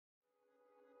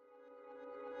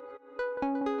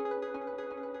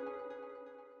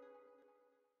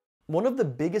One of the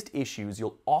biggest issues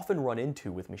you'll often run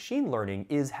into with machine learning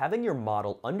is having your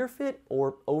model underfit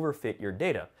or overfit your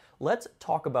data. Let's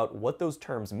talk about what those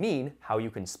terms mean, how you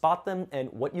can spot them,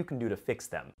 and what you can do to fix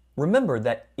them. Remember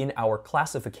that in our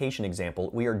classification example,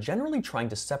 we are generally trying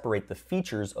to separate the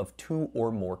features of two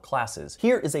or more classes.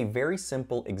 Here is a very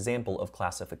simple example of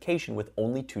classification with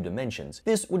only two dimensions.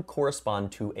 This would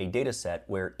correspond to a data set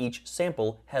where each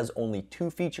sample has only two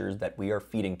features that we are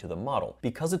feeding to the model.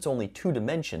 Because it's only two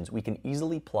dimensions, we can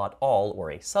easily plot all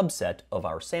or a subset of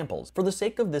our samples. For the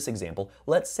sake of this example,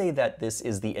 let's say that this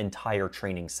is the entire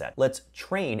training set. Let's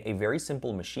train a very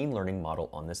simple machine learning model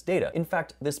on this data. In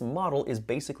fact, this model is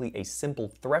basically a simple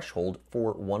threshold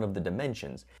for one of the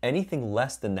dimensions. Anything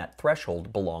less than that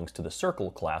threshold belongs to the circle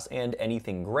class, and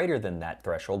anything greater than that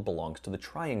threshold belongs to the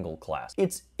triangle class.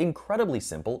 It's incredibly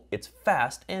simple, it's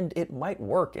fast, and it might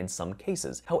work in some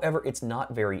cases. However, it's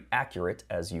not very accurate,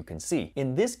 as you can see.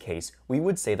 In this case, we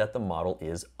would say that the model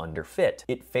is underfit.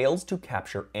 It fails to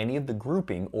capture any of the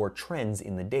grouping or trends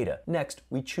in the data. Next,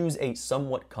 we choose a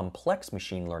somewhat complex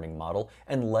machine learning model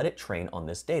and let it train on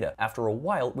this data. After a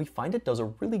while, we find it does a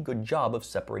really good job of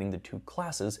separating the two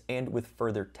classes, and with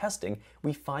further testing,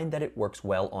 we find that it works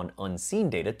well on unseen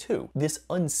data too. This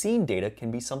unseen data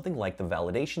can be something like the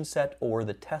validation set or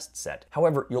the test set.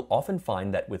 However, you'll often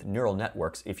find that with neural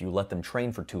networks, if you let them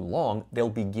train for too long, they'll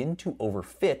begin to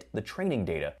overfit the training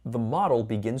data. The model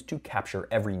begins to capture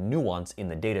every nuance in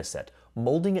the data set,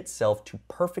 molding itself to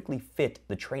perfectly fit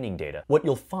the training data. What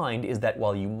you'll find is that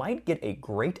while you might get a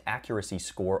great accuracy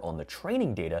score on the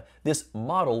training data, this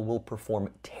model will perform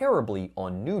terribly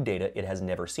on new data it has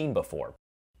never seen before.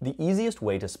 The easiest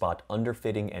way to spot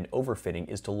underfitting and overfitting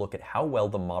is to look at how well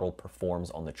the model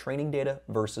performs on the training data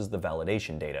versus the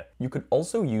validation data. You could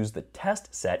also use the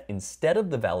test set instead of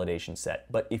the validation set,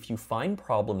 but if you find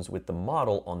problems with the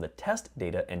model on the test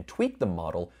data and tweak the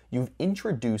model, you've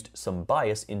introduced some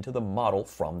bias into the model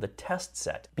from the test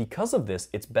set. Because of this,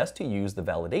 it's best to use the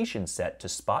validation set to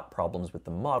spot problems with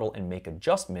the model and make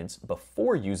adjustments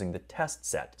before using the test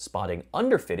set. Spotting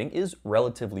underfitting is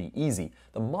relatively easy.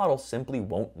 The model simply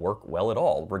won't work well at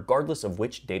all, regardless of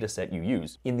which dataset you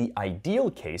use. In the ideal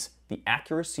case, the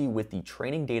accuracy with the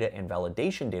training data and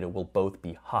validation data will both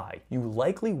be high. You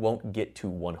likely won't get to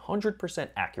 100%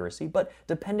 accuracy, but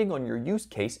depending on your use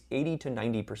case, 80 to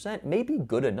 90% may be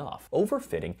good enough.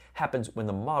 Overfitting happens when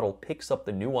the model picks up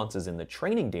the nuances in the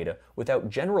training data without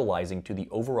generalizing to the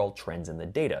overall trends in the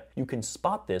data. You can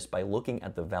spot this by looking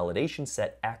at the validation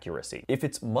set accuracy. If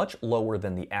it's much lower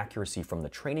than the accuracy from the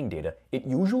training data, it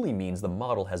usually means the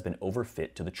model has been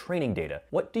overfit to the training data.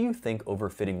 What do you think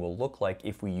overfitting will look like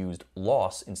if we used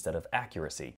loss instead of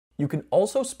accuracy? You can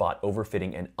also spot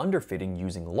overfitting and underfitting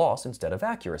using loss instead of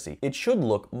accuracy. It should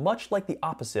look much like the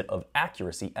opposite of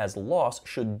accuracy, as loss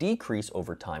should decrease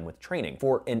over time with training.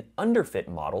 For an underfit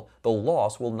model, the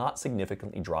loss will not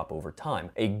significantly drop over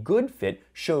time. A good fit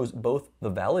shows both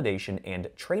the validation and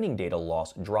training data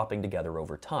loss dropping together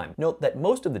over time. Note that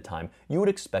most of the time, you would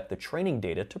expect the training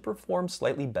data to perform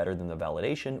slightly better than the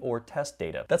validation or test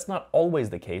data. That's not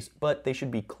always the case, but they should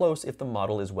be close if the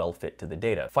model is well fit to the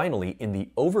data. Finally, in the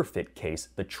overfit case,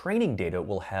 the training data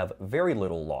will have very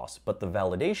little loss, but the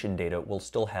validation data will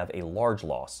still have a large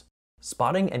loss.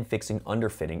 Spotting and fixing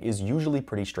underfitting is usually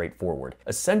pretty straightforward.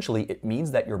 Essentially, it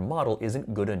means that your model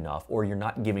isn't good enough or you're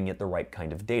not giving it the right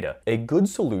kind of data. A good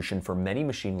solution for many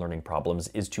machine learning problems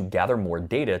is to gather more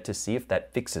data to see if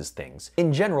that fixes things.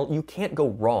 In general, you can't go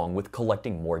wrong with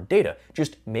collecting more data.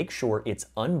 Just make sure it's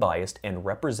unbiased and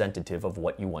representative of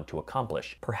what you want to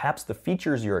accomplish. Perhaps the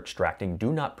features you're extracting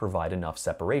do not provide enough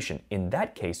separation. In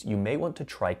that case, you may want to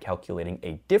try calculating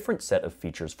a different set of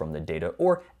features from the data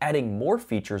or adding more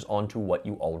features onto what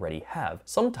you already have.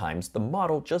 Sometimes the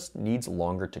model just needs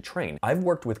longer to train. I've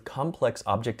worked with complex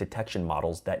object detection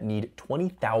models that need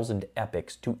 20,000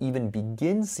 epochs to even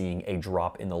begin seeing a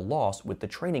drop in the loss with the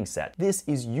training set. This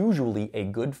is usually a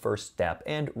good first step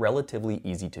and relatively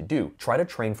easy to do. Try to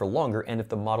train for longer, and if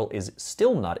the model is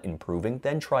still not improving,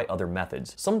 then try other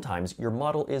methods. Sometimes your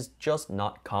model is just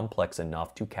not complex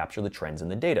enough to capture the trends in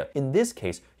the data. In this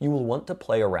case, you will want to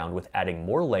play around with adding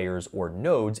more layers or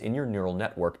nodes in your neural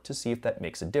network to see if that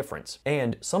makes a difference.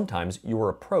 And sometimes your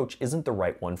approach isn't the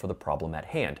right one for the problem at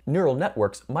hand. Neural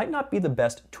networks might not be the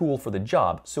best tool for the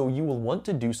job, so you will want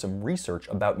to do some research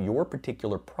about your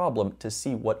particular problem to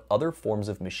see what other forms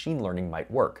of machine learning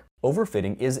might work.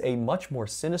 Overfitting is a much more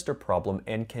sinister problem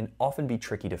and can often be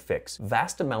tricky to fix.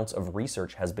 Vast amounts of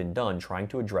research has been done trying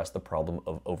to address the problem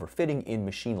of overfitting in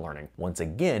machine learning. Once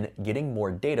again, getting more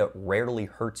data rarely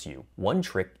hurts you. One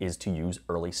trick is to use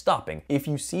early stopping. If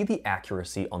you see the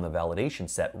accuracy on the validation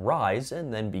set rise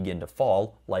and then begin to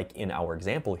fall, like in our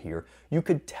example here, you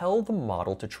could tell the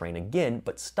model to train again,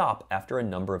 but stop after a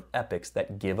number of epochs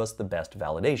that give us the best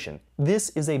validation. This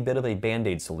is a bit of a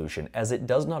band-aid solution, as it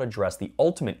does not address the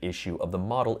ultimate issue of the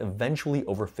model eventually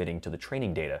overfitting to the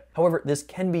training data. However, this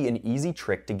can be an easy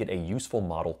trick to get a useful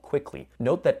model quickly.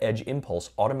 Note that Edge Impulse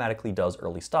automatically does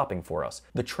early stopping for us.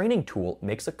 The training tool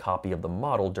makes a copy of the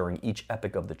model during each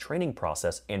epoch of the training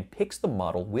process and picks the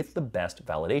model with the best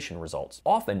validation results.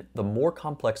 Often, the more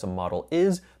complex a model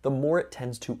is, the more it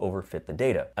tends to overfit the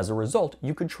data. As a result,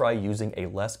 you could try using a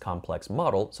less complex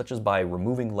model, such as by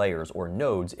removing layers or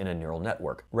nodes in a neural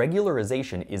network.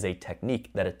 Regularization is a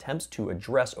technique that attempts to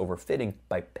address overfitting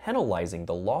by penalizing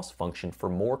the loss function for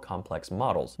more complex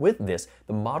models. With this,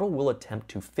 the model will attempt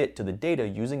to fit to the data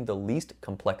using the least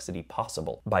complexity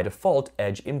possible. By default,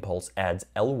 Edge Impulse adds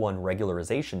L1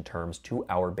 regularization terms to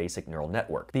our basic neural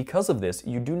network. Because of this,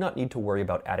 you do not need to worry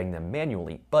about adding them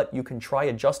manually, but you can try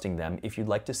adjusting them if you'd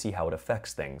like to see how it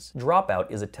affects things.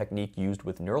 Dropout is a technique used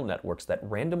with neural networks that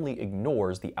randomly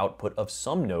ignores the output of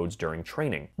some nodes during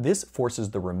training. This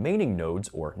forces the remaining nodes,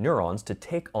 or neurons, to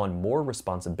take on more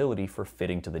responsibility for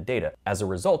fitting to the data. As a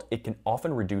result, it can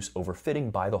often reduce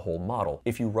overfitting by the whole model.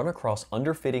 If you run across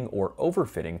underfitting or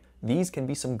overfitting, these can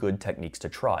be some good techniques to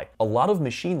try. A lot of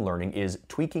machine learning is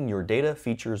tweaking your data,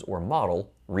 features, or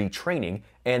model, retraining,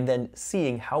 and then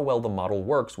seeing how well the model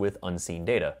works with unseen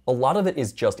data. A lot of it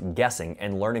is just guessing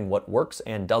and learning what works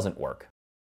and doesn't work.